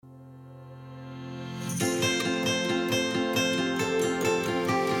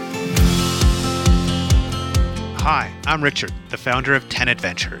Hi, I'm Richard, the founder of 10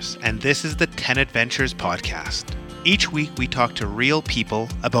 Adventures, and this is the 10 Adventures podcast. Each week we talk to real people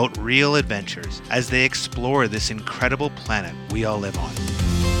about real adventures as they explore this incredible planet we all live on.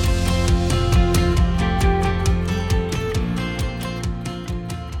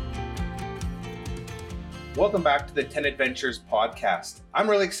 Welcome back to the 10 Adventures podcast. I'm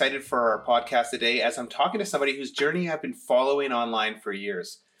really excited for our podcast today as I'm talking to somebody whose journey I've been following online for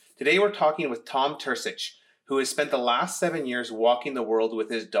years. Today we're talking with Tom Turcich, who has spent the last 7 years walking the world with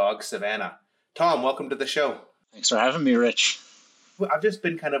his dog, Savannah. Tom, welcome to the show. Thanks for having me, Rich. I've just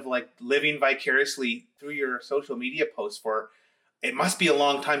been kind of like living vicariously through your social media posts for, it must be a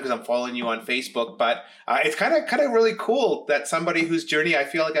long time because I'm following you on Facebook, but it's kind of really cool that somebody whose journey I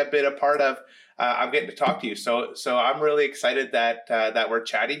feel like I've been a part of, I'm getting to talk to you. So I'm really excited that we're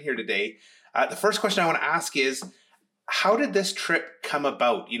chatting here today. The first question I want to ask is, how did this trip come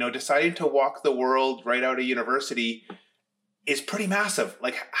about? You know, deciding to walk the world right out of university is pretty massive.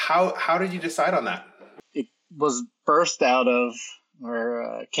 Like, how did you decide on that? It was birthed out of,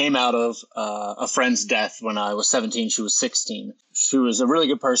 or came out of a friend's death when I was 17. She was 16. She was a really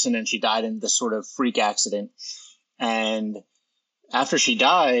good person, and she died in this sort of freak accident. And after she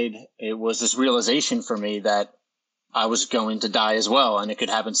died, it was this realization for me that I was going to die as well, and it could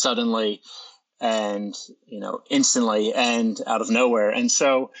happen suddenly and, instantly and out of nowhere. And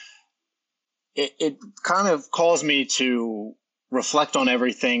so it kind of caused me to reflect on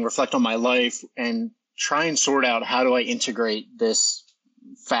everything, reflect on my life, and try and sort out how do I integrate this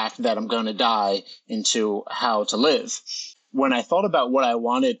fact that I'm going to die into how to live. When I thought about what I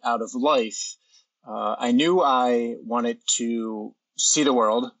wanted out of life, I knew I wanted to see the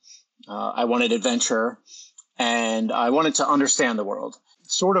world. I wanted adventure, and I wanted to understand the world.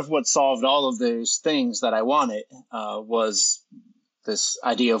 Sort of what solved all of those things that I wanted was this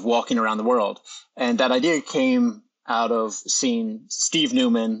idea of walking around the world. And that idea came out of seeing Steve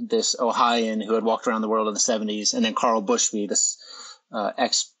Newman, this Ohioan who had walked around the world in the 70s, and then Carl Bushby, this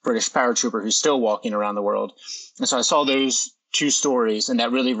ex-British paratrooper who's still walking around the world. And so I saw those two stories, and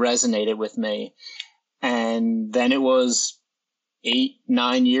that really resonated with me. And then it was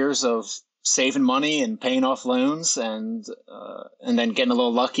 8-9 years of saving money and paying off loans, and then getting a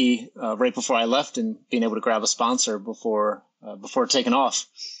little lucky right before I left and being able to grab a sponsor before taking off.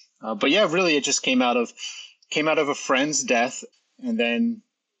 But yeah, really, it just came out of a friend's death, and then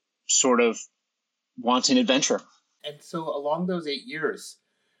sort of wanting adventure. And so along those 8 years,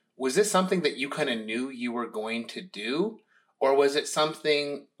 was this something that you kind of knew you were going to do? Or was it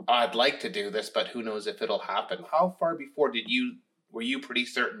something, I'd like to do this, but who knows if it'll happen? How far before were you pretty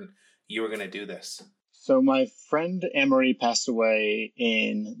certain you were going to do this? So my friend Anne-Marie passed away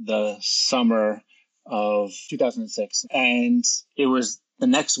in the summer of 2006. And it was the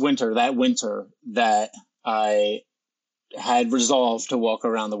next winter, that I had resolved to walk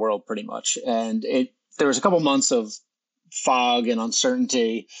around the world pretty much. And there was a couple months of fog and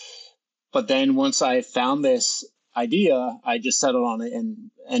uncertainty. But then once I found this idea, I just settled on it and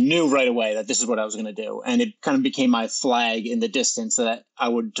knew right away that this is what I was going to do. And it kind of became my flag in the distance that I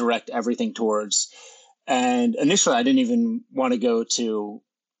would direct everything towards. And initially, I didn't even want to go to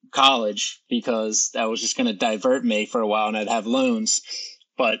college because that was just going to divert me for a while and I'd have loans.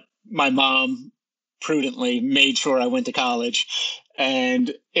 But my mom prudently made sure I went to college.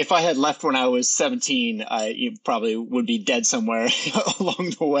 And if I had left when I was 17, I probably would be dead somewhere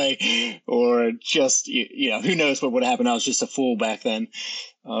along the way, or just, who knows what would happen. I was just a fool back then.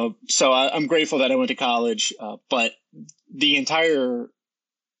 So I'm grateful that I went to college. But the entire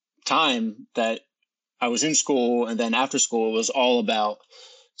time that I was in school and then after school was all about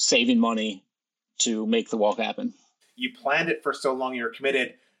saving money to make the walk happen. You planned it for so long, you're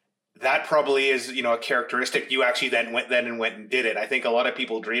committed. That probably is, a characteristic. You actually then went and did it. I think a lot of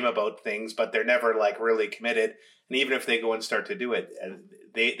people dream about things, but they're never like really committed. And even if they go and start to do it,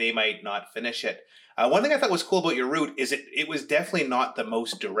 they might not finish it. One thing I thought was cool about your route is it was definitely not the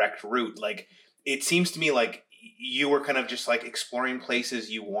most direct route. Like, it seems to me like you were kind of just like exploring places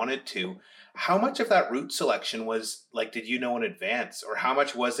you wanted to. How much of that route selection was like, did you know in advance, or how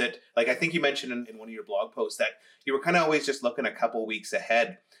much was it? Like, I think you mentioned in one of your blog posts that you were kind of always just looking a couple weeks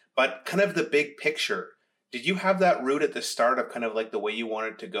ahead. But kind of the big picture, did you have that route at the start of kind of like the way you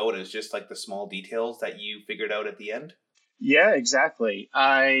wanted to go? It was just like the small details that you figured out at the end? Yeah, exactly.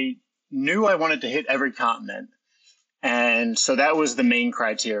 I knew I wanted to hit every continent. And so that was the main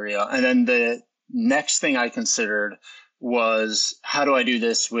criteria. And then the next thing I considered was, how do I do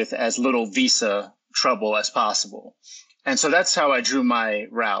this with as little visa trouble as possible? And so that's how I drew my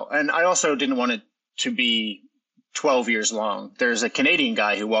route. And I also didn't want it to be 12 years long. There's a Canadian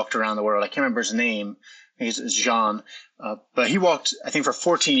guy who walked around the world. I can't remember his name. He's Jean. But he walked, I think, for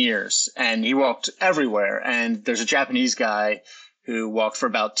 14 years, and he walked everywhere. And there's a Japanese guy who walked for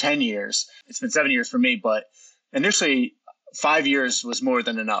about 10 years. It's been 7 years for me, but initially 5 years was more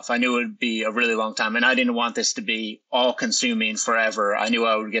than enough. I knew it would be a really long time, and I didn't want this to be all consuming forever. I knew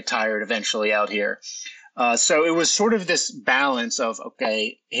I would get tired eventually out here. So it was sort of this balance of,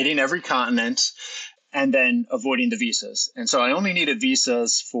 okay, hitting every continent and then avoiding the visas. And so I only needed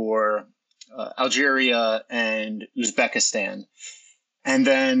visas for Algeria and Uzbekistan. And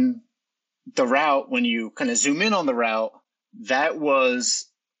then the route, when you kind of zoom in on the route, that was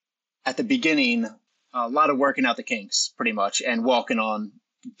at the beginning a lot of working out the kinks, pretty much, and walking on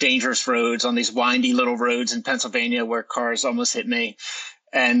dangerous roads, on these windy little roads in Pennsylvania where cars almost hit me,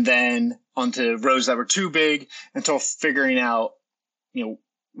 and then onto roads that were too big, until figuring out,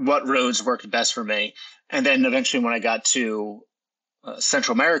 what roads worked best for me. And then eventually when I got to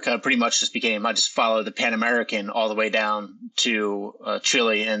Central America, pretty much just became, I just followed the Pan American all the way down to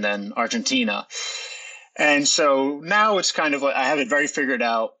Chile and then Argentina. And so now it's kind of like I have it very figured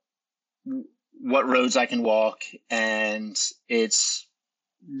out what roads I can walk, and it's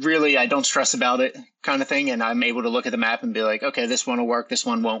really, I don't stress about it kind of thing. And I'm able to look at the map and be like, okay, this one will work, this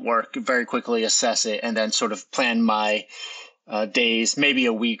one won't work, very quickly assess it, and then sort of plan my days, maybe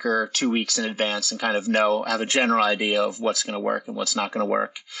a week or 2 weeks in advance, and kind of have a general idea of what's going to work and what's not going to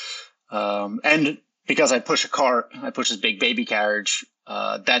work. And because I push this big baby carriage,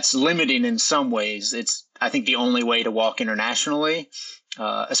 that's limiting in some ways. It's, I think, the only way to walk internationally,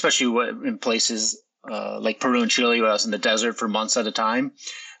 especially in places like Peru and Chile, where I was in the desert for months at a time.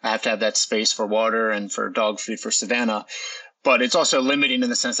 I have to have that space for water and for dog food for savanna. But it's also limiting in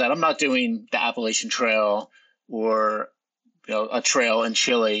the sense that I'm not doing the Appalachian Trail or a trail in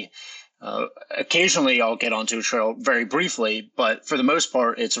Chile. Occasionally I'll get onto a trail very briefly, but for the most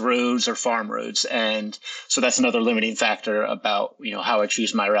part, it's roads or farm roads. And so that's another limiting factor about, how I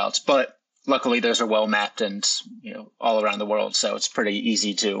choose my routes. But luckily those are well mapped and, all around the world. So it's pretty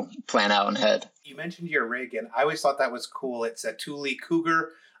easy to plan out and head. You mentioned your rig, and I always thought that was cool. It's a Thule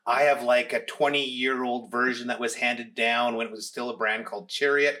Cougar. I have like a 20-year-old version that was handed down when it was still a brand called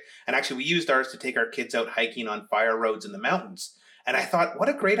Chariot. And actually, we used ours to take our kids out hiking on fire roads in the mountains. And I thought, what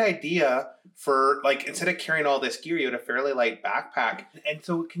a great idea for, like, instead of carrying all this gear, you had a fairly light backpack. And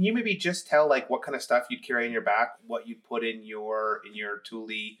so can you maybe just tell, like, what kind of stuff you'd carry in your back, what you put in your Thule?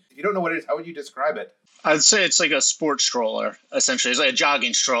 If you don't know what it is, how would you describe it? I'd say it's like a sports stroller, essentially. It's like a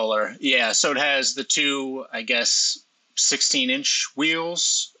jogging stroller. Yeah, so it has the two, I guess, 16-inch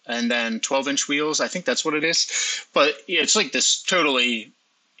wheels and then 12-inch wheels. I think that's what it is. But it's like this totally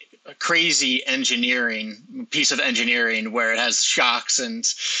crazy piece of engineering where it has shocks and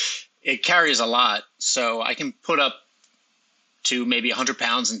it carries a lot. So I can put up to maybe 100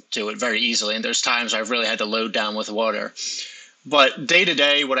 pounds into it very easily. And there's times I've really had to load down with water. But day to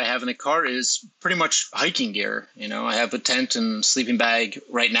day, what I have in the car is pretty much hiking gear. I have a tent and sleeping bag.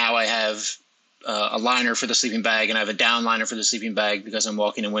 Right now I have a liner for the sleeping bag, and I have a down liner for the sleeping bag because I'm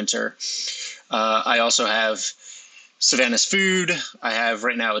walking in winter. I also have Savannah's food. I have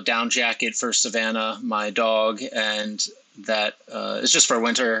right now a down jacket for Savannah, my dog, and that is just for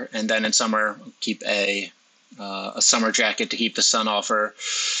winter. And then in summer, keep a summer jacket to keep the sun off her.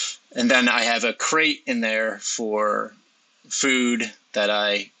 And then I have a crate in there for food that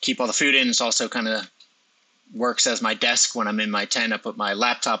I keep all the food in. It's also kind of works as my desk when I'm in my tent. I put my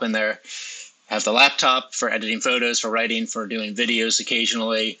laptop in there. I have the laptop for editing photos, for writing, for doing videos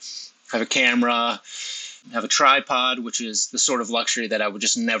occasionally. I have a camera. I have a tripod, which is the sort of luxury that I would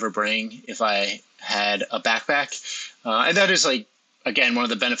just never bring if I had a backpack. And that is, like, again, one of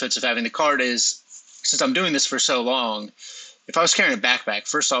the benefits of having the cart is, since I'm doing this for so long, if I was carrying a backpack,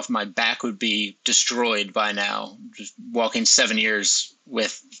 first off, my back would be destroyed by now. Just walking 7 years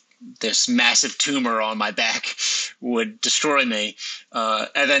with this massive tumor on my back would destroy me.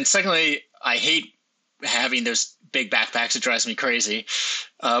 And then secondly, I hate having those big backpacks. It drives me crazy.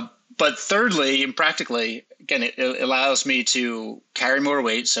 But thirdly, and practically, again, it allows me to carry more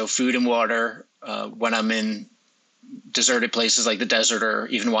weight, so food and water, when I'm in deserted places like the desert or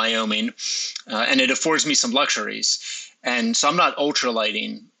even Wyoming. And it affords me some luxuries. And so I'm not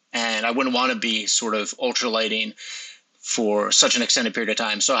ultralighting, and I wouldn't want to be sort of ultralighting for such an extended period of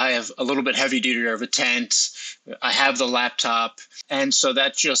time. So I have a little bit heavy duty of a tent. I have the laptop. And so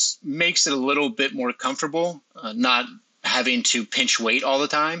that just makes it a little bit more comfortable, not having to pinch weight all the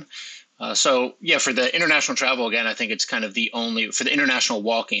time. So yeah, for the international travel, again, I think it's kind of for the international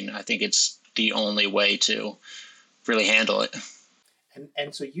walking, I think it's the only way to really handle it.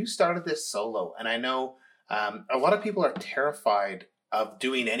 And so you started this solo, and I know a lot of people are terrified of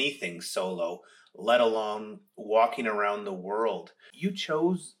doing anything solo, let alone walking around the world. You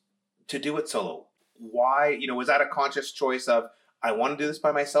chose to do it solo. Why? Was that a conscious choice of, I want to do this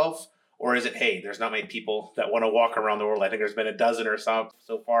by myself? Or is it, hey, there's not many people that want to walk around the world? I think there's been a dozen or so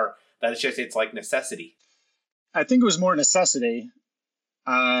far. That it's like necessity. I think it was more necessity.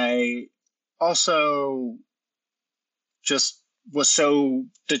 I also just was so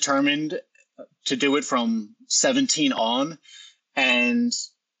determined to do it from 17 on, and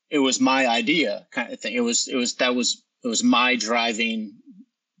it was my idea kind of thing. It was my driving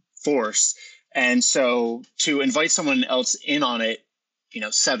force. And so to invite someone else in on it,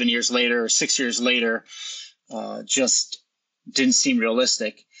 7 years later or 6 years later, just didn't seem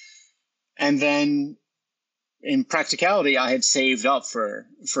realistic. And then in practicality, I had saved up for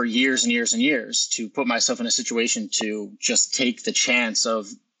years and years and years to put myself in a situation to just take the chance of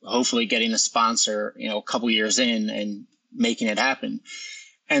hopefully getting a sponsor, a couple years in and making it happen.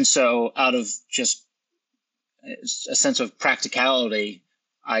 And so out of just a sense of practicality,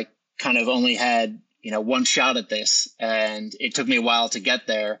 I kind of only had, one shot at this, and it took me a while to get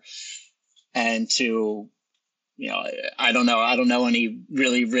there and to, I don't know any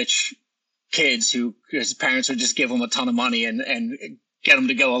really rich kids whose parents would just give them a ton of money and get them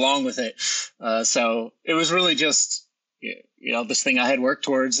to go along with it. So it was really just, this thing I had worked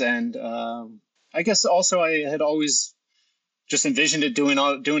towards. And I guess also I had always just envisioned it doing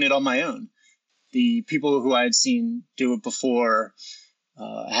it on my own. The people who I had seen do it before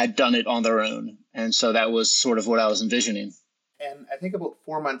had done it on their own. And so that was sort of what I was envisioning. And I think about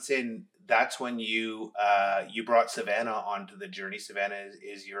 4 months in, that's when you brought Savannah onto the journey. Savannah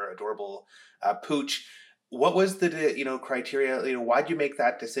is your adorable pooch. What was the criteria? Why'd you make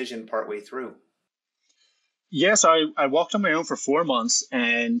that decision partway through? Yes, I walked on my own for 4 months,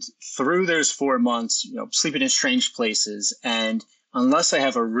 and through those 4 months, sleeping in strange places, and unless I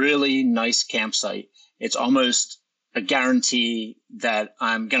have a really nice campsite, it's almost a guarantee that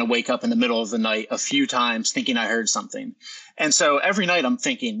I'm going to wake up in the middle of the night a few times thinking I heard something. And so every night I'm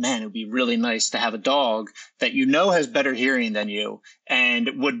thinking, man, it would be really nice to have a dog that has better hearing than you and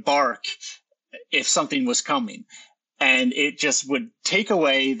would bark if something was coming. And it just would take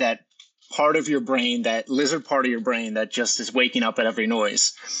away that part of your brain, that lizard part of your brain that just is waking up at every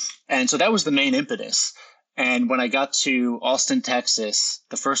noise. And so that was the main impetus. And when I got to Austin, Texas,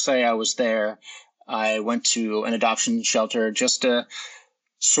 the first day I was there, I went to an adoption shelter just to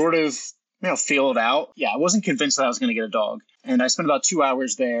sort of, feel it out. Yeah, I wasn't convinced that I was going to get a dog. And I spent about 2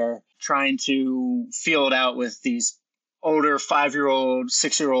 hours there trying to feel it out with these older 5-year-old,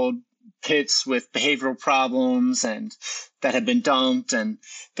 6-year-old pits with behavioral problems and that had been dumped. And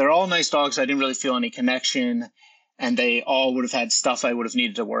they're all nice dogs. I didn't really feel any connection. And they all would have had stuff I would have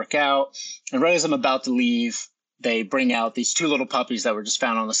needed to work out. And right as I'm about to leave, they bring out these 2 little puppies that were just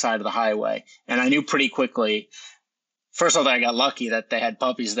found on the side of the highway. And I knew pretty quickly, first of all, that I got lucky that they had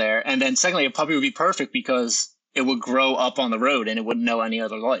puppies there. And then secondly, a puppy would be perfect because it would grow up on the road and it wouldn't know any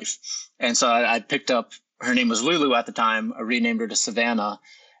other life. And so I picked up, her name was Lulu at the time. I renamed her to Savannah.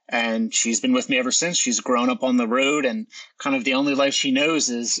 And she's been with me ever since. She's grown up on the road, and kind of the only life she knows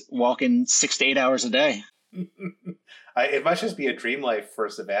is walking 6 to 8 hours a day. It must just be a dream life for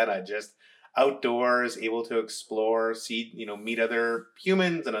Savannah, just outdoors, able to explore, see, meet other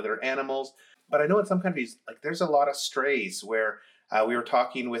humans and other animals. But I know in some countries, like there's a lot of strays where we were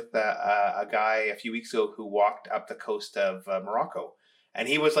talking with a guy a few weeks ago who walked up the coast of Morocco, and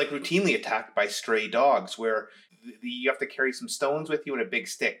he was like routinely attacked by stray dogs where you have to carry some stones with you and a big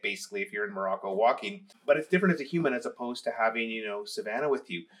stick, basically, if you're in Morocco walking. But it's different as a human as opposed to having, Savannah with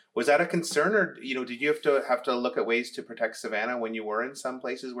you. Was that a concern, or, did you have to look at ways to protect Savannah when you were in some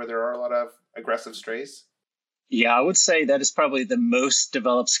places where there are a lot of aggressive strays? Yeah, I would say that is probably the most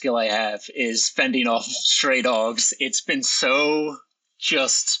developed skill I have is fending off stray dogs. It's been so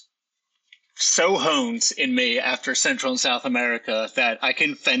honed in me after Central and South America that I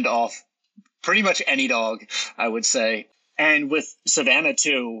can fend off pretty much any dog, I would say. And with Savannah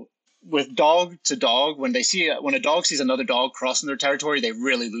too, with dog to dog, when a dog sees another dog crossing their territory, they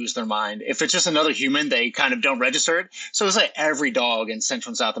really lose their mind. If it's just another human, they kind of don't register it. So it's like every dog in Central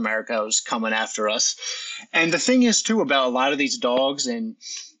and South America was coming after us. And the thing is too about a lot of these dogs in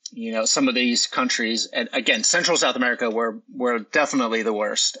some of these countries, and again, Central South America, we're definitely the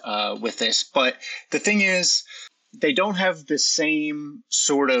worst with this. But the thing is, they don't have the same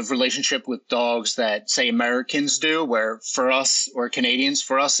sort of relationship with dogs that, say, Americans do, where for us, or Canadians,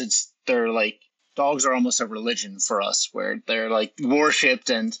 for us, they're like, dogs are almost a religion for us, where they're like worshipped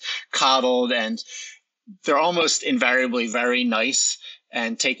and coddled, and they're almost invariably very nice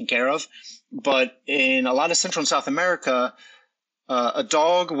and taken care of. But in a lot of Central and South America, A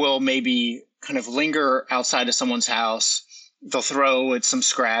dog will maybe kind of linger outside of someone's house. They'll throw it some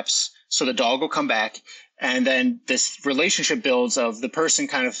scraps, so the dog will come back, and then this relationship builds of the person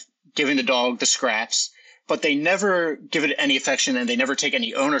kind of giving the dog the scraps, but they never give it any affection and they never take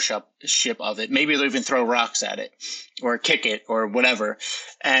any ownership of it. Maybe they'll even throw rocks at it or kick it or whatever.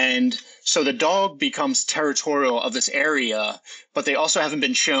 And so the dog becomes territorial of this area, but they also haven't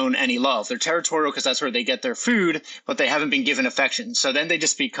been shown any love. They're territorial because that's where they get their food, but they haven't been given affection. So then they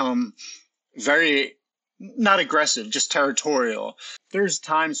just become very not aggressive, just territorial. There's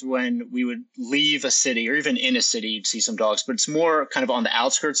times when we would leave a city or even in a city, you'd see some dogs, but it's more kind of on the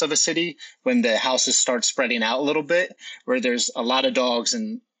outskirts of a city when the houses start spreading out a little bit, where there's a lot of dogs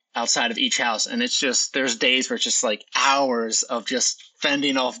and outside of each house. And it's just, there's days where it's just like hours of just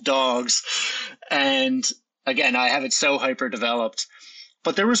fending off dogs. And again, I have it so hyper developed,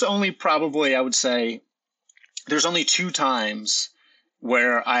 but there was only probably, I would say, there's only 2 times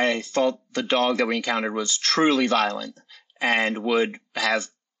where I thought the dog that we encountered was truly violent and would have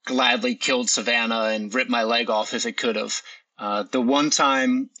gladly killed Savannah and ripped my leg off if it could have. The one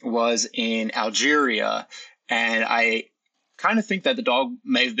time was in Algeria, and I kind of think that the dog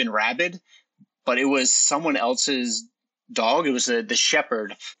may have been rabid, but it was someone else's dog. It was the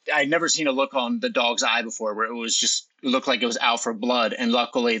shepherd. I'd never seen a look on the dog's eye before where it was just it looked like it was out for blood, and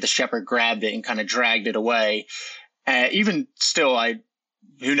luckily the shepherd grabbed it and kind of dragged it away. Even still,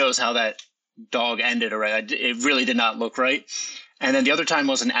 who knows how that dog ended already. It really did not look right. And then the other time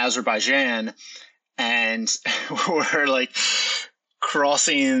was in Azerbaijan, and we're like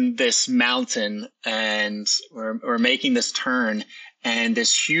crossing this mountain and we're making this turn, and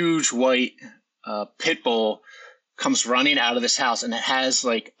this huge white pit bull comes running out of this house, and it has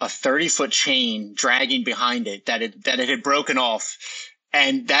like a 30-foot chain dragging behind it that it had broken off.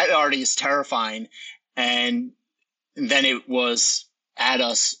 And that already is terrifying. And then it was at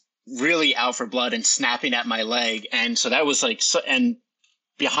us really out for blood and snapping at my leg. And so that was like, and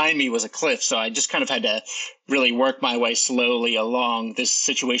behind me was a cliff. So I just kind of had to really work my way slowly along this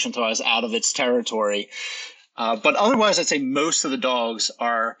situation until I was out of its territory. But otherwise, I'd say most of the dogs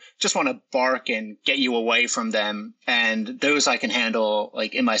just want to bark and get you away from them. And those I can handle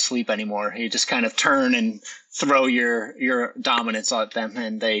like in my sleep anymore. You just kind of turn and throw your dominance at them,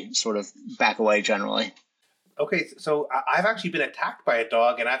 and they sort of back away generally. Okay, so I've actually been attacked by a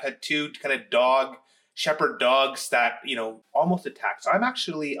dog, and I've had 2 kind of shepherd dogs that, almost attacked. So I'm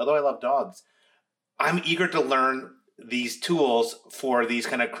actually, although I love dogs, I'm eager to learn these tools for these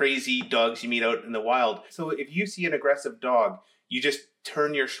kind of crazy dogs you meet out in the wild. So if you see an aggressive dog, you just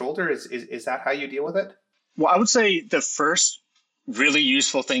turn your shoulder? Is that how you deal with it? Well, I would say the first really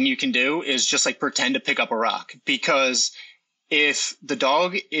useful thing you can do is just like pretend to pick up a rock, because if the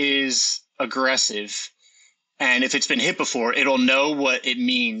dog is aggressive, and if it's been hit before, it'll know what it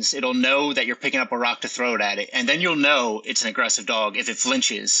means. It'll know that you're picking up a rock to throw it at it. And then you'll know it's an aggressive dog if it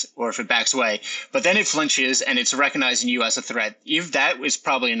flinches or if it backs away. But then it flinches and it's recognizing you as a threat. If that is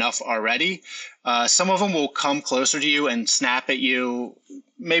probably enough already. Some of them will come closer to you and snap at you,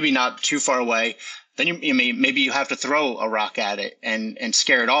 maybe not too far away. Then maybe you have to throw a rock at it and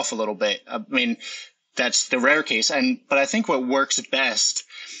scare it off a little bit. I mean, that's the rare case. But I think what works best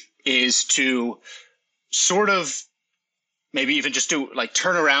is to sort of maybe even just do like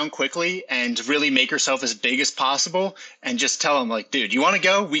turn around quickly and really make yourself as big as possible and just tell them like, dude, you want to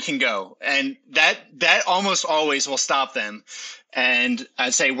go? We can go. And that almost always will stop them. And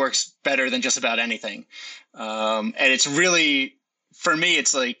I'd say works better than just about anything. And it's really, for me,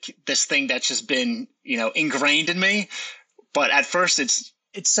 it's like this thing that's just been, ingrained in me. But at first it's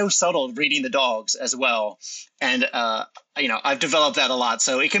so subtle reading the dogs as well. And, I've developed that a lot.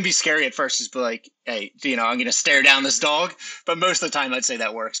 So it can be scary at first. Just be like, hey, I'm going to stare down this dog. But most of the time, I'd say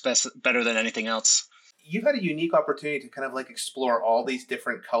that works better than anything else. You've had a unique opportunity to kind of like explore all these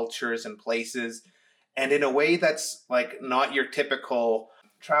different cultures and places. And in a way that's like not your typical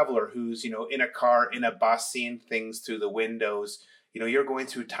traveler who's, in a car, in a bus, seeing things through the windows. You're going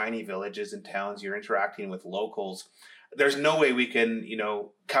through tiny villages and towns. You're interacting with locals. There's no way we can,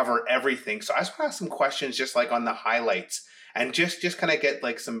 cover everything. So I just want to ask some questions just like on the highlights and just kind of get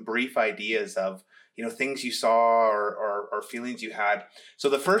like some brief ideas of, things you saw or feelings you had. So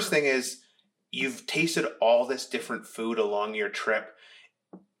the first thing is you've tasted all this different food along your trip.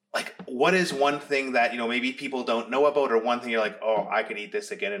 Like, what is one thing that, maybe people don't know about, or one thing you're like, oh, I could eat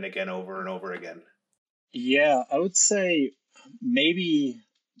this again and again over and over again? Yeah, I would say maybe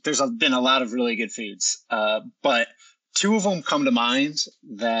there's been a lot of really good foods, but 2 of them come to mind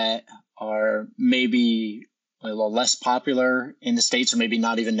that are maybe a little less popular in the States or maybe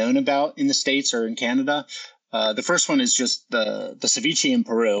not even known about in the States or in Canada. The first one is just the ceviche in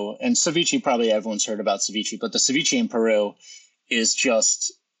Peru. And ceviche, probably everyone's heard about ceviche, but the ceviche in Peru is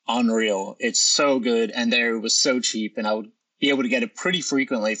just unreal. It's so good. And there it was so cheap. And I would be able to get it pretty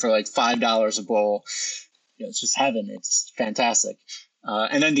frequently for like $5 a bowl. It's just heaven. It's fantastic.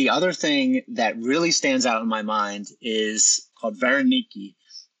 And then the other thing that really stands out in my mind is called vareniki.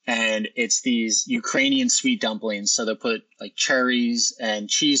 And it's these Ukrainian sweet dumplings. So they'll put like cherries and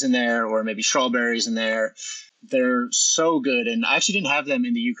cheese in there, or maybe strawberries in there. They're so good. And I actually didn't have them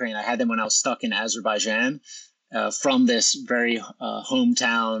in the Ukraine. I had them when I was stuck in Azerbaijan, from this very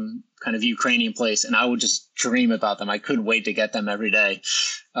hometown kind of Ukrainian place. And I would just dream about them. I couldn't wait to get them every day.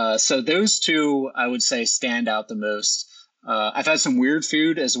 So those two, I would say, stand out the most. I've had some weird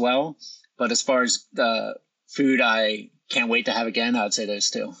food as well, but as far as food I can't wait to have again, I would say those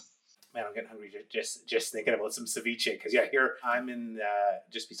two. Man, I'm getting hungry just thinking about some ceviche, because here I'm in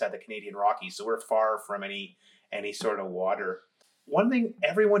just beside the Canadian Rockies, so we're far from any sort of water. One thing,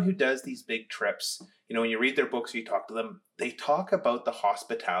 everyone who does these big trips, when you read their books or you talk to them, they talk about the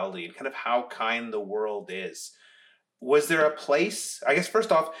hospitality and kind of how kind the world is. Was there a place, I guess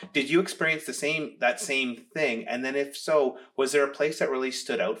first off, did you experience that same thing? And then if so, was there a place that really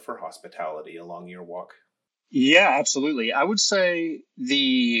stood out for hospitality along your walk? Yeah, absolutely. I would say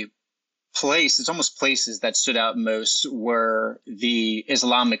it's almost places that stood out most were the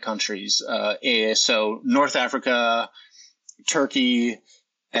Islamic countries. So North Africa, Turkey,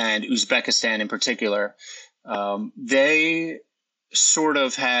 and Uzbekistan in particular. They sort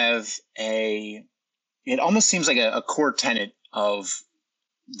of have it almost seems like a core tenet of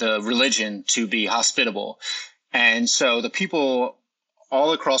the religion to be hospitable. And so the people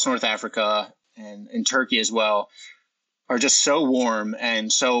all across North Africa and in Turkey as well are just so warm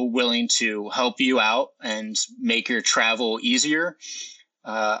and so willing to help you out and make your travel easier.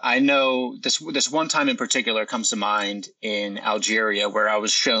 I know this one time in particular comes to mind in Algeria, where I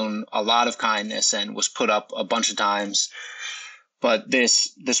was shown a lot of kindness and was put up a bunch of times. But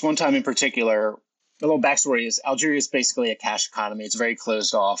this one time in particular, a little backstory is Algeria is basically a cash economy. It's very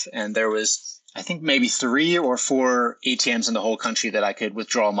closed off. And there was, I think, maybe 3 or 4 ATMs in the whole country that I could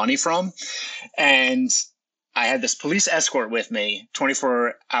withdraw money from. And I had this police escort with me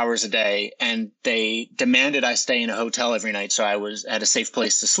 24 hours a day, and they demanded I stay in a hotel every night so I was at a safe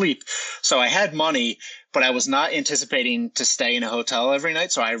place to sleep. So I had money, but I was not anticipating to stay in a hotel every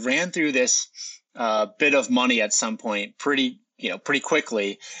night. So I ran through this bit of money at some point pretty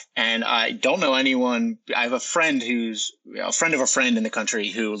quickly. And I don't know anyone. I have a friend who's a friend of a friend in the country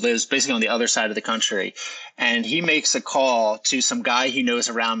who lives basically on the other side of the country. And he makes a call to some guy he knows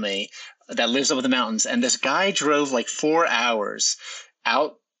around me that lives up in the mountains. And this guy drove like 4 hours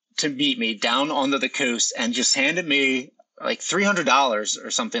out to meet me down onto the coast and just handed me like $300 or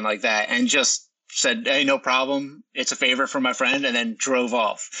something like that. And just said, "Hey, no problem. It's a favor from my friend," and then drove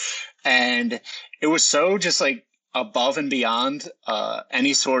off. And it was so just like above and beyond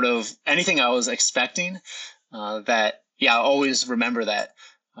anything I was expecting, that, yeah, I'll always remember that.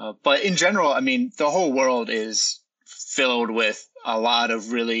 But in general, I mean, the whole world is filled with a lot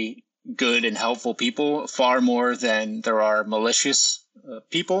of really good and helpful people, far more than there are malicious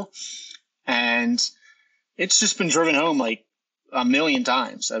people. And it's just been driven home like a million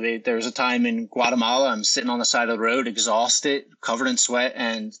times. I mean, there was a time in Guatemala, I'm sitting on the side of the road, exhausted, covered in sweat,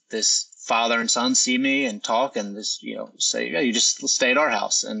 and this father and son see me and talk and say, "Yeah, you just stay at our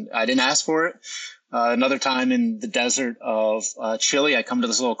house." And I didn't ask for it. Another time in the desert of Chile, I come to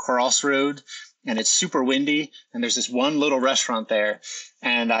this little crossroad and it's super windy. And there's this one little restaurant there.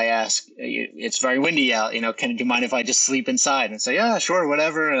 And I ask, "It's very windy out, do you mind if I just sleep inside?" And say, "Yeah, sure,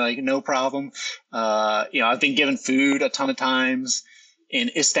 whatever. Like, no problem." I've been given food a ton of times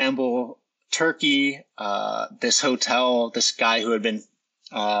in Istanbul, Turkey. This hotel, this guy who had been,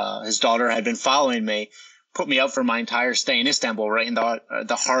 his daughter had been following me, put me up for my entire stay in Istanbul, right in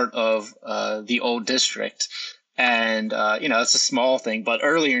the heart of the old district. And, it's a small thing. But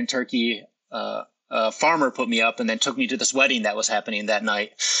earlier in Turkey, a farmer put me up and then took me to this wedding that was happening that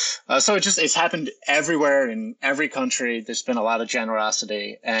night. So it's happened everywhere in every country. There's been a lot of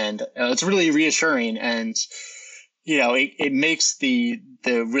generosity, and it's really reassuring. And, it makes the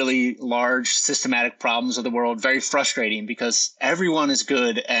really large systematic problems of the world very frustrating, because everyone is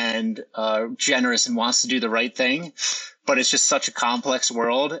good and generous and wants to do the right thing. But it's just such a complex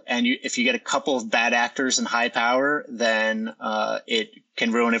world. And if you get a couple of bad actors in high power, then it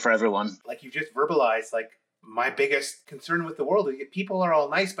can ruin it for everyone. Like you just verbalized, like, my biggest concern with the world is people are all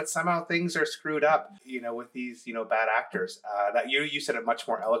nice, but somehow things are screwed up, with these, bad actors. That you said it much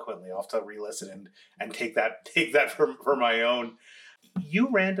more eloquently. I'll have to re-listen and take that for my own. You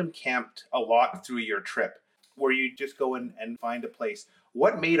random camped a lot through your trip. where you just go in and find a place.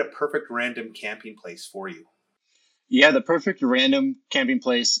 What made a perfect random camping place for you? Yeah, the perfect random camping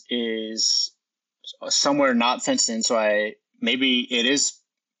place is somewhere not fenced in. So I maybe it is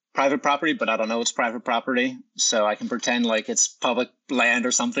private property, but I don't know it's private property. So I can pretend like it's public land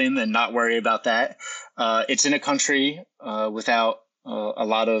or something and not worry about that. It's in a country without a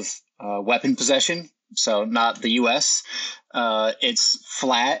lot of weapon possession. So not the US. It's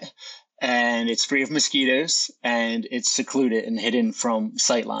flat and it's free of mosquitoes and it's secluded and hidden from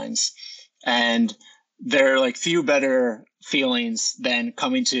sight lines. And there are like few better feelings than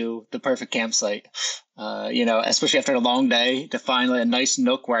coming to the perfect campsite. Especially after a long day, to find like a nice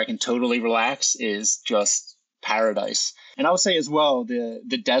nook where I can totally relax is just paradise. And I would say as well,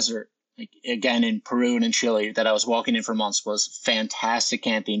 the desert, like again in Peru and in Chile, that I was walking in for months was fantastic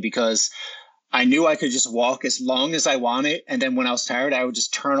camping because I knew I could just walk as long as I wanted. And then when I was tired, I would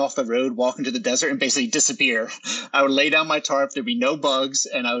just turn off the road, walk into the desert, and basically disappear. I would lay down my tarp, there'd be no bugs,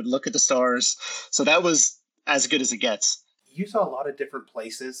 and I would look at the stars. So that was as good as it gets. You saw a lot of different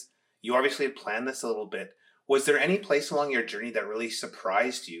places. You obviously had planned this a little bit. Was there any place along your journey that really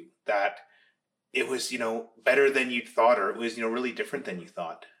surprised you, that it was, better than you thought, or it was, really different than you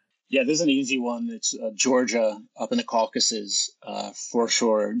thought? Yeah, this is an easy one. It's Georgia up in the Caucasus, for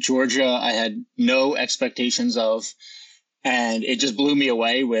sure. Georgia, I had no expectations of, and it just blew me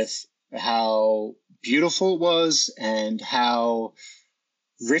away with how beautiful it was and how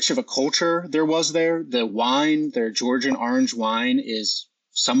rich of a culture there was there. The wine, their Georgian orange wine, is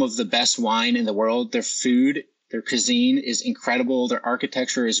some of the best wine in the world. Their food, their cuisine is incredible. Their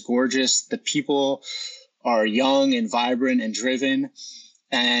architecture is gorgeous. The people are young and vibrant and driven.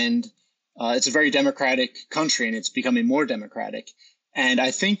 And it's a very democratic country, and it's becoming more democratic. And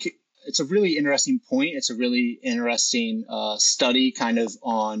I think it's a really interesting point. It's a really interesting study kind of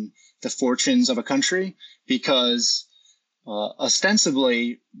on the fortunes of a country, because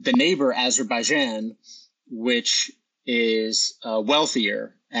ostensibly the neighbor Azerbaijan, which is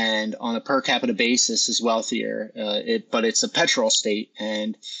wealthier and on a per capita basis is wealthier, but it's a petrol state,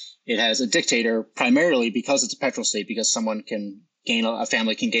 and it has a dictator primarily because it's a petrol state, because a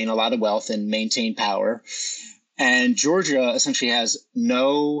family can gain a lot of wealth and maintain power. And Georgia essentially has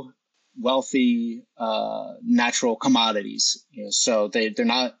no wealthy natural commodities. So they're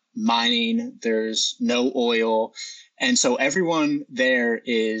not mining, there's no oil. And so everyone there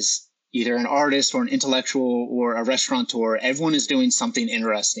is either an artist or an intellectual or a restaurateur. Everyone is doing something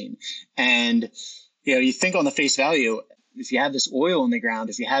interesting. And, you think on the face value, if you have this oil in the ground,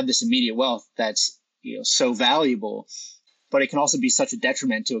 if you have this immediate wealth, that's, so valuable, but it can also be such a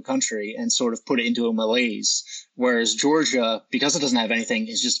detriment to a country and sort of put it into a malaise. Whereas Georgia, because it doesn't have anything,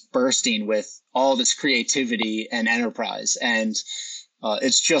 is just bursting with all this creativity and enterprise. And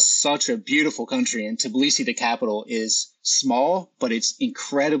it's just such a beautiful country. And Tbilisi, the capital, is small, but it's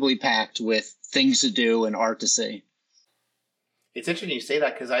incredibly packed with things to do and art to see. It's interesting you say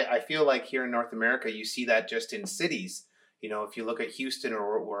that, because I feel like here in North America, you see that just in cities. If you look at Houston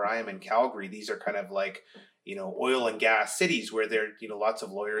or where I am in Calgary, these are kind of like, oil and gas cities where there, lots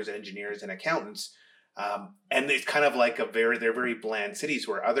of lawyers and engineers and accountants. And it's kind of like they're very bland cities,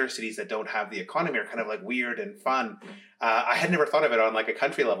 where other cities that don't have the economy are kind of like weird and fun. I had never thought of it on like a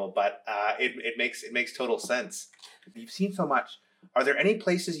country level, but it makes total sense. You've seen so much. Are there any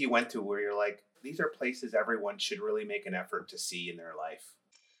places you went to where you're like, these are places everyone should really make an effort to see in their life?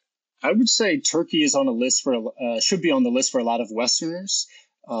 I would say Turkey is on a list should be on the list for a lot of Westerners,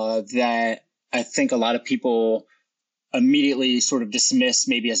 that I think a lot of people immediately sort of dismiss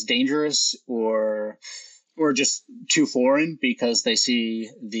maybe as dangerous or just too foreign, because they see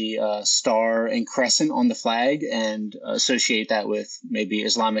the star and crescent on the flag and associate that with maybe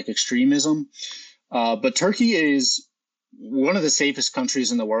Islamic extremism. But Turkey is one of the safest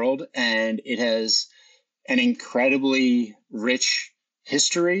countries in the world, and it has an incredibly rich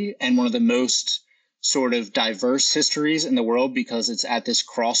history and one of the most sort of diverse histories in the world, because it's at this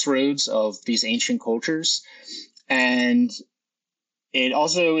crossroads of these ancient cultures. And it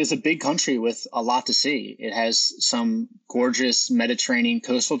also is a big country with a lot to see. It has some gorgeous Mediterranean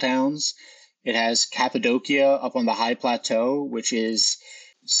coastal towns. It has Cappadocia up on the high plateau, which is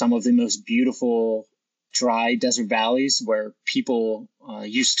some of the most beautiful dry desert valleys where people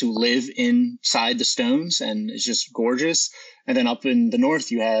used to live inside the stones, and it's just gorgeous. And then up in the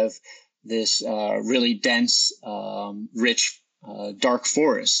north, you have this really dense, rich, dark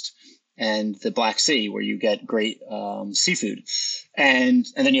forest, and the Black Sea, where you get great seafood. And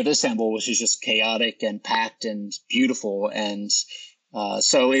then you have Istanbul, which is just chaotic and packed and beautiful. And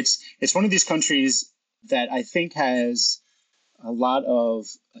so it's one of these countries that I think has a lot of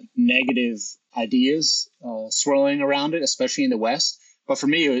negative ideas swirling around it, especially in the West. But for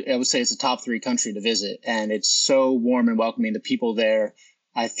me, I would say it's a top 3 country to visit, and it's so warm and welcoming. The people there,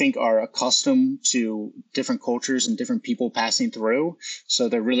 I think, are accustomed to different cultures and different people passing through, so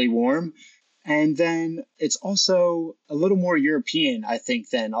they're really warm. And then it's also a little more European, I think,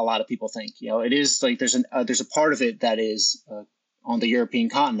 than a lot of people think. It is like there's a part of it that is on the European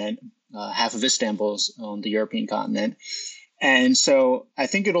continent. Half of Istanbul's on the European continent. And so I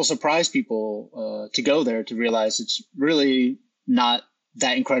think it'll surprise people to go there to realize it's really not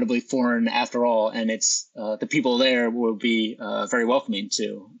that incredibly foreign after all. And it's the people there will be very welcoming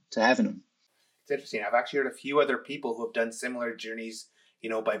to having them. It's interesting. I've actually heard a few other people who have done similar journeys,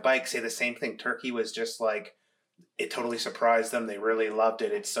 by bike say the same thing. Turkey was just like, it totally surprised them. They really loved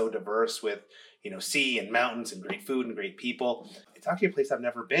it. It's so diverse with, sea and mountains and great food and great people. It's actually a place I've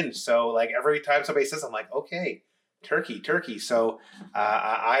never been. So like every time somebody says, I'm like, okay, Turkey. So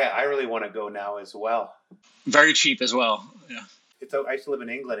I really want to go now as well. Very cheap as well. Yeah. I used to live in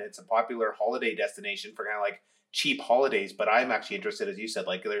England. It's a popular holiday destination for kind of like cheap holidays. But I'm actually interested, as you said,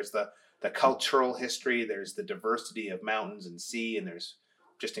 like there's the cultural history, there's the diversity of mountains and sea, and there's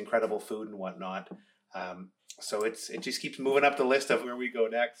just incredible food and whatnot. So it just keeps moving up the list of where we go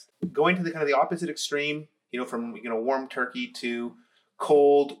next. Going to the kind of the opposite extreme, from warm Turkey to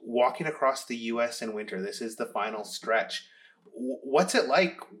cold, walking across the U.S. in winter. This is the final stretch. What's it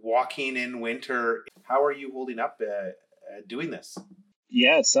like walking in winter? How are you holding up doing this?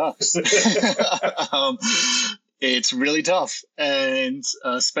 Yeah, it sucks. It's really tough, and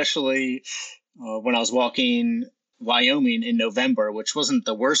especially when I was walking Wyoming in November, which wasn't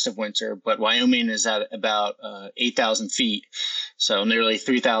the worst of winter, but Wyoming is at about 8,000 feet, so nearly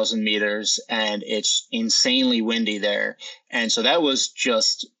 3,000 meters, and it's insanely windy there. And so that was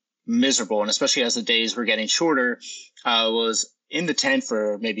just miserable. And especially as the days were getting shorter, I was in the tent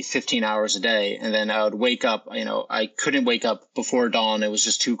for maybe 15 hours a day. And then I would wake up, I couldn't wake up before dawn. It was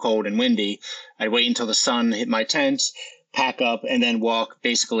just too cold and windy. I'd wait until the sun hit my tent, pack up, and then walk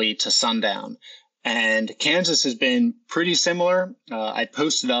basically to sundown. And Kansas has been pretty similar. I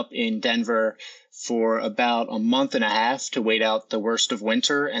posted up in Denver for about a month and a half to wait out the worst of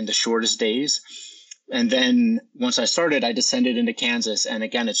winter and the shortest days. And then once I started, I descended into Kansas. And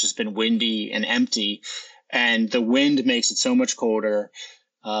again, it's just been windy and empty. And the wind makes it so much colder.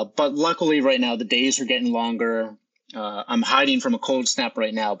 But luckily right now, the days are getting longer. I'm hiding from a cold snap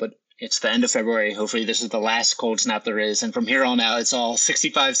right now, but it's the end of February. Hopefully this is the last cold snap there is. And from here on out, it's all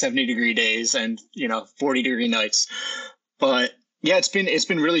 65, 70 degree days and, 40 degree nights. But yeah, it's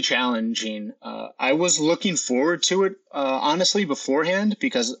been really challenging. I was looking forward to it, honestly, beforehand,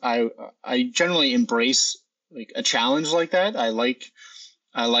 because I generally embrace like a challenge like that. I like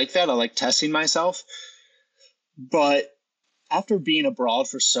that. I like testing myself. But after being abroad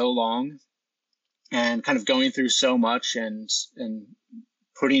for so long and kind of going through so much and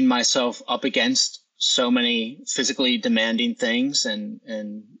putting myself up against so many physically demanding things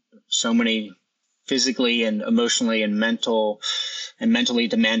and so many physically and emotionally and mentally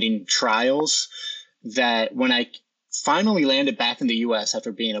demanding trials, that when I finally landed back in the US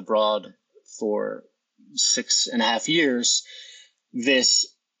after being abroad for 6.5 years, this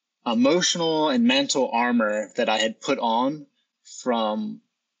emotional and mental armor that I had put on from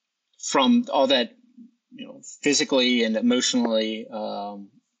all that, physically and emotionally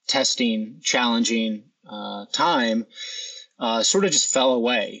testing, challenging time, sort of just fell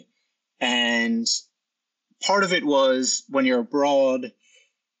away. And part of it was when you're abroad,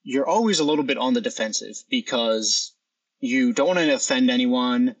 you're always a little bit on the defensive because you don't want to offend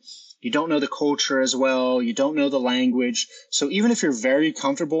anyone. You don't know the culture as well. You don't know the language. So even if you're very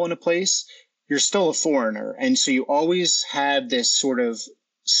comfortable in a place, you're still a foreigner. And so you always have this sort of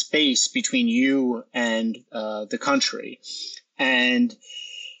space between you and the country. And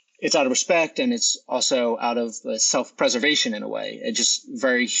it's out of respect, and it's also out of self-preservation in a way. It's just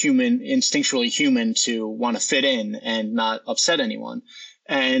very human, instinctually human to want to fit in and not upset anyone.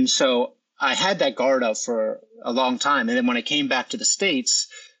 And so I had that guard up for a long time. And then when I came back to the States,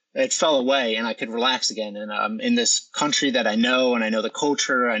 it fell away and I could relax again. And I'm in this country that I know, and I know the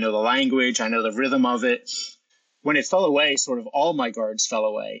culture, I know the language, I know the rhythm of it. When it fell away, sort of all my guards fell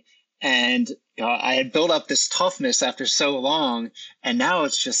away. And I had built up this toughness after so long, and now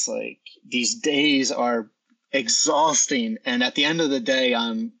it's just like these days are exhausting. And at the end of the day,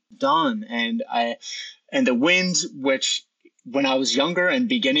 I'm done. And the wind, which when I was younger and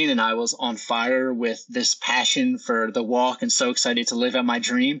beginning and I was on fire with this passion for the walk and so excited to live out my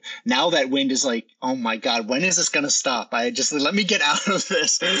dream, now that wind is like, oh my God, when is this going to stop? I just let me get out of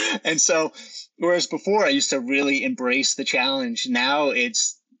this. And so, whereas before I used to really embrace the challenge, now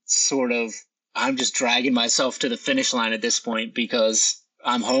it's sort of, I'm just dragging myself to the finish line at this point because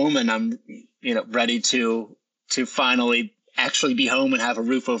I'm home and I'm, ready to finally actually be home and have a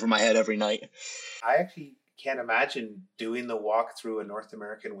roof over my head every night. I actually can't imagine doing the walk through a North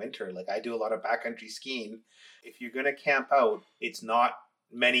American winter. Like I do a lot of backcountry skiing. If you're going to camp out, it's not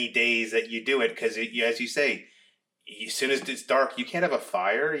many days that you do it because, as you say, as soon as it's dark, you can't have a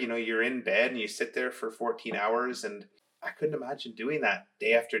fire. You're in bed and you sit there for 14 hours. And I couldn't imagine doing that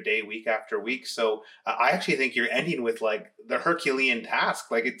day after day, week after week. So I actually think you're ending with like the Herculean task.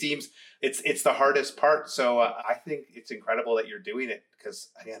 Like it seems it's the hardest part. So I think it's incredible that you're doing it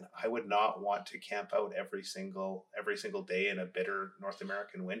because again, I would not want to camp out every single day in a bitter North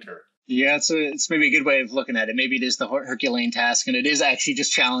American winter. Yeah, it's maybe a good way of looking at it. Maybe it is the Herculean task, and it is actually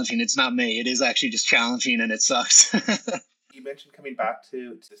just challenging. It's not me. It is actually just challenging, and it sucks. You mentioned coming back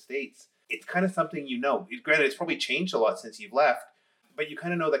to the States. It's kind of something Granted, it's probably changed a lot since you've left, but you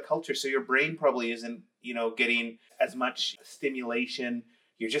kind of know the culture, so your brain probably isn't, getting as much stimulation.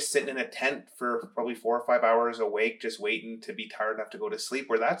 You're just sitting in a tent for probably 4 or 5 hours awake, just waiting to be tired enough to go to sleep,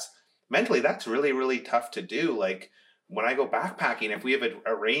 where that's really, really tough to do. Like, when I go backpacking, if we have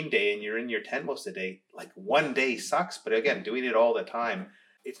a rain day and you're in your tent most of the day, like one day sucks. But again, doing it all the time,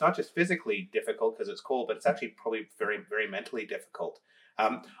 it's not just physically difficult because it's cold, but it's actually probably very, very mentally difficult.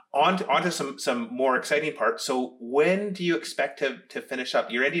 On to some more exciting parts. So when do you expect to finish up?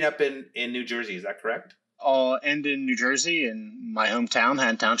 You're ending up in New Jersey, is that correct? I'll end in New Jersey, in my hometown,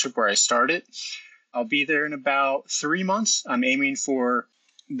 Han Township, where I started. I'll be there in about 3 months. I'm aiming for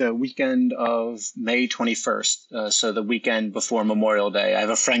the weekend of May 21st, so the weekend before Memorial Day. I have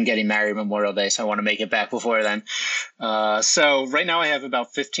a friend getting married Memorial Day, so I want to make it back before then. So right now I have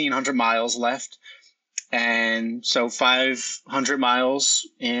about 1,500 miles left. And so 500 miles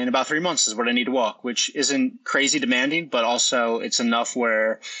in about 3 months is what I need to walk, which isn't crazy demanding, but also it's enough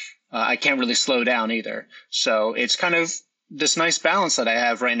where I can't really slow down either. So it's kind of this nice balance that I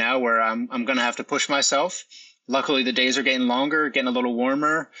have right now where I'm going to have to push myself. Luckily, the days are getting longer, getting a little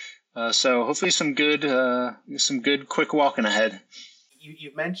warmer. So hopefully some good quick walking ahead.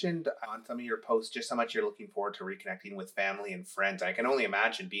 You've mentioned on some of your posts just how much you're looking forward to reconnecting with family and friends. I can only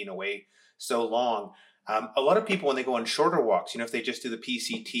imagine being away so long. A lot of people, when they go on shorter walks, if they just do the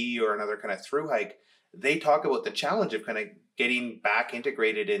PCT or another kind of through hike, they talk about the challenge of kind of getting back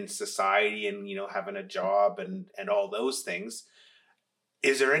integrated in society and, having a job and all those things.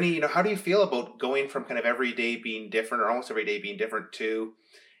 Is there any, how do you feel about going from kind of every day being different or almost every day being different to,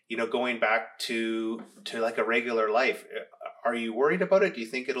 going back to like a regular life? Are you worried about it? Do you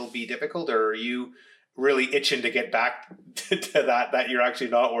think it'll be difficult, or are you really itching to get back to that you're actually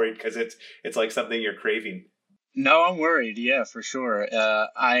not worried because it's like something you're craving? No, I'm worried. Yeah, for sure.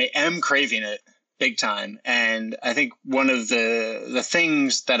 I am craving it big time. And I think one of the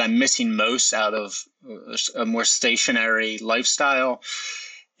things that I'm missing most out of a more stationary lifestyle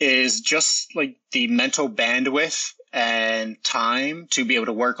is just like the mental bandwidth and time to be able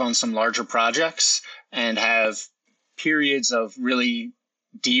to work on some larger projects and have periods of really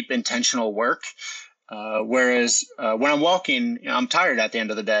deep intentional work. Whereas when I'm walking, I'm tired at the end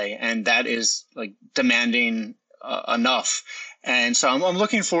of the day, and that is like demanding enough. And so I'm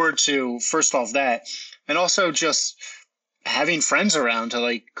looking forward to, first off, that, and also just having friends around to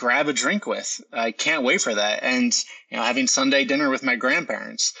like grab a drink with. I can't wait for that. And, having Sunday dinner with my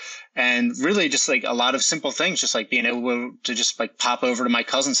grandparents, and really just like a lot of simple things, just like being able to just like pop over to my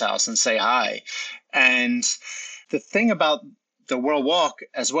cousin's house and say hi. And the thing about the World Walk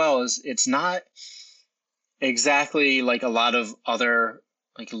as well is it's not exactly like a lot of other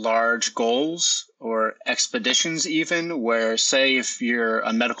like large goals or expeditions, even where, say, if you're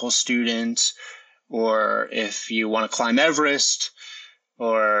a medical student or if you want to climb Everest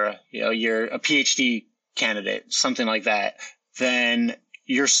or, you're a PhD candidate, something like that, then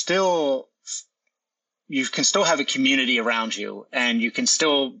you can still have a community around you and you can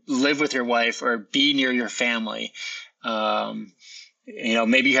still live with your wife or be near your family.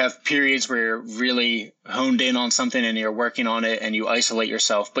 Maybe you have periods where you're really honed in on something and you're working on it and you isolate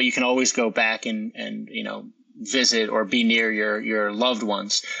yourself, but you can always go back and visit or be near your loved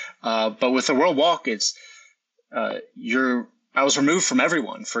ones. But with the World Walk, it's I was removed from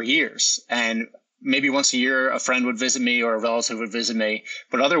everyone for years, and maybe once a year a friend would visit me or a relative would visit me,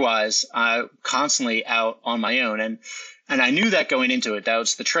 but otherwise I'm constantly out on my own. And I knew that going into it, that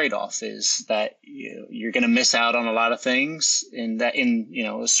was the trade-off, is that you're going to miss out on a lot of things in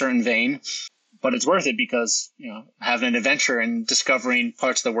a certain vein, but it's worth it because, having an adventure and discovering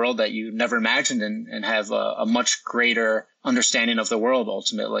parts of the world that you never imagined and have a much greater understanding of the world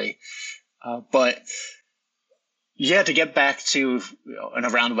ultimately. But Yeah, to get back to, in a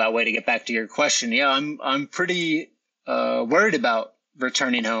roundabout way, to get back to your question, yeah, I'm pretty worried about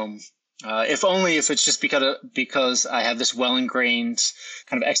returning home. If only if it's just because I have this well ingrained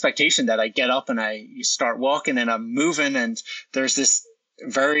kind of expectation that I get up and I start walking and I'm moving, and there's this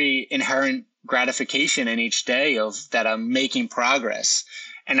very inherent gratification in each day of that I'm making progress,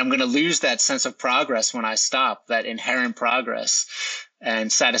 and I'm going to lose that sense of progress when I stop, that inherent progress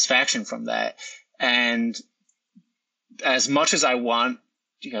and satisfaction from that. And as much as I want,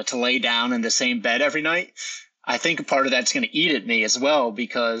 to lay down in the same bed every night, I think a part of that's going to eat at me as well,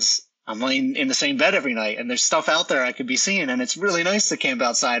 because I'm laying in the same bed every night and there's stuff out there I could be seeing, and it's really nice to camp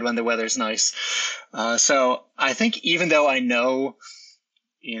outside when the weather's nice. So I think even though I know,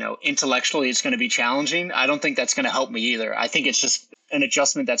 intellectually it's going to be challenging, I don't think that's going to help me either. I think it's just an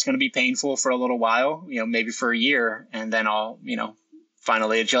adjustment that's going to be painful for a little while, maybe for a year, and then I'll,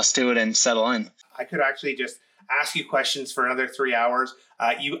 finally adjust to it and settle in. I could actually just ask you questions for another 3 hours.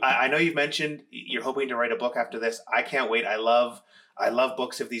 I know you've mentioned you're hoping to write a book after this. I can't wait. I love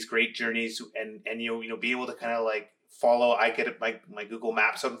books of these great journeys, and be able to kind of like follow. I get my Google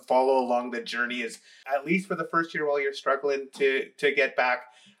Maps and follow along the journey, is at least for the first year while you're struggling to get back.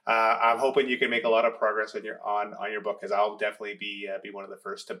 I'm hoping you can make a lot of progress on your book, because I'll definitely be one of the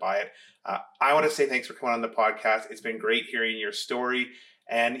first to buy it. I want to say thanks for coming on the podcast. It's been great hearing your story,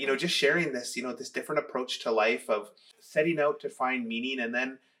 and just sharing this this different approach to life of setting out to find meaning, and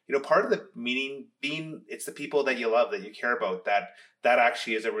then part of the meaning being it's the people that you love, that you care about, that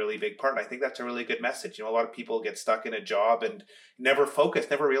actually is a really big part. And I think that's a really good message. A lot of people get stuck in a job and never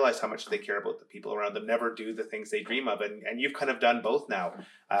realize how much they care about the people around them, never do the things they dream of. And you've kind of done both now.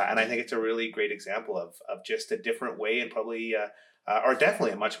 And I think it's a really great example of just a different way, and probably, or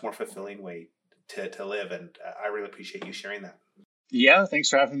definitely a much more fulfilling way to live. And I really appreciate you sharing that. Yeah, thanks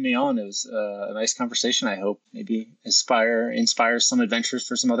for having me on. It was a nice conversation. I hope maybe inspires some adventures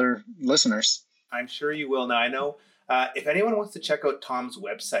for some other listeners. I'm sure you will. Now, I know if anyone wants to check out Tom's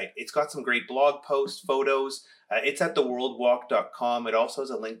website, it's got some great blog posts, photos. It's at theworldwalk.com. It also has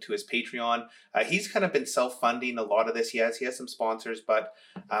a link to his Patreon. He's kind of been self-funding a lot of this. He has some sponsors, but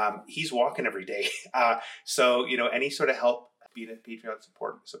he's walking every day. So, any sort of help being a Patreon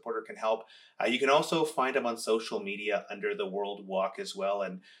supporter can help. You can also find him on social media under The World Walk as well.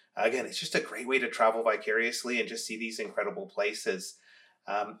 And again, it's just a great way to travel vicariously and just see these incredible places.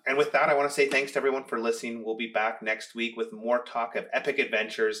 And with that, I want to say thanks to everyone for listening. We'll be back next week with more talk of epic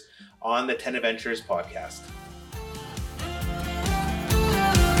adventures on the 10 Adventures podcast.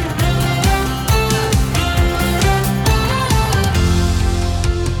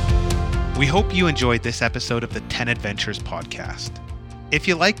 We hope you enjoyed this episode of the 10 Adventures podcast. If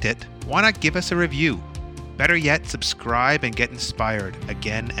you liked it, why not give us a review? Better yet, subscribe and get inspired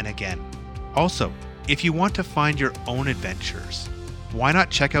again and again. Also, if you want to find your own adventures, why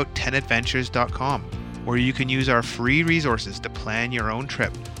not check out 10adventures.com, where you can use our free resources to plan your own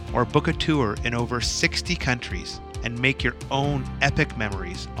trip or book a tour in over 60 countries and make your own epic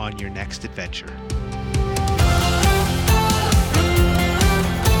memories on your next adventure.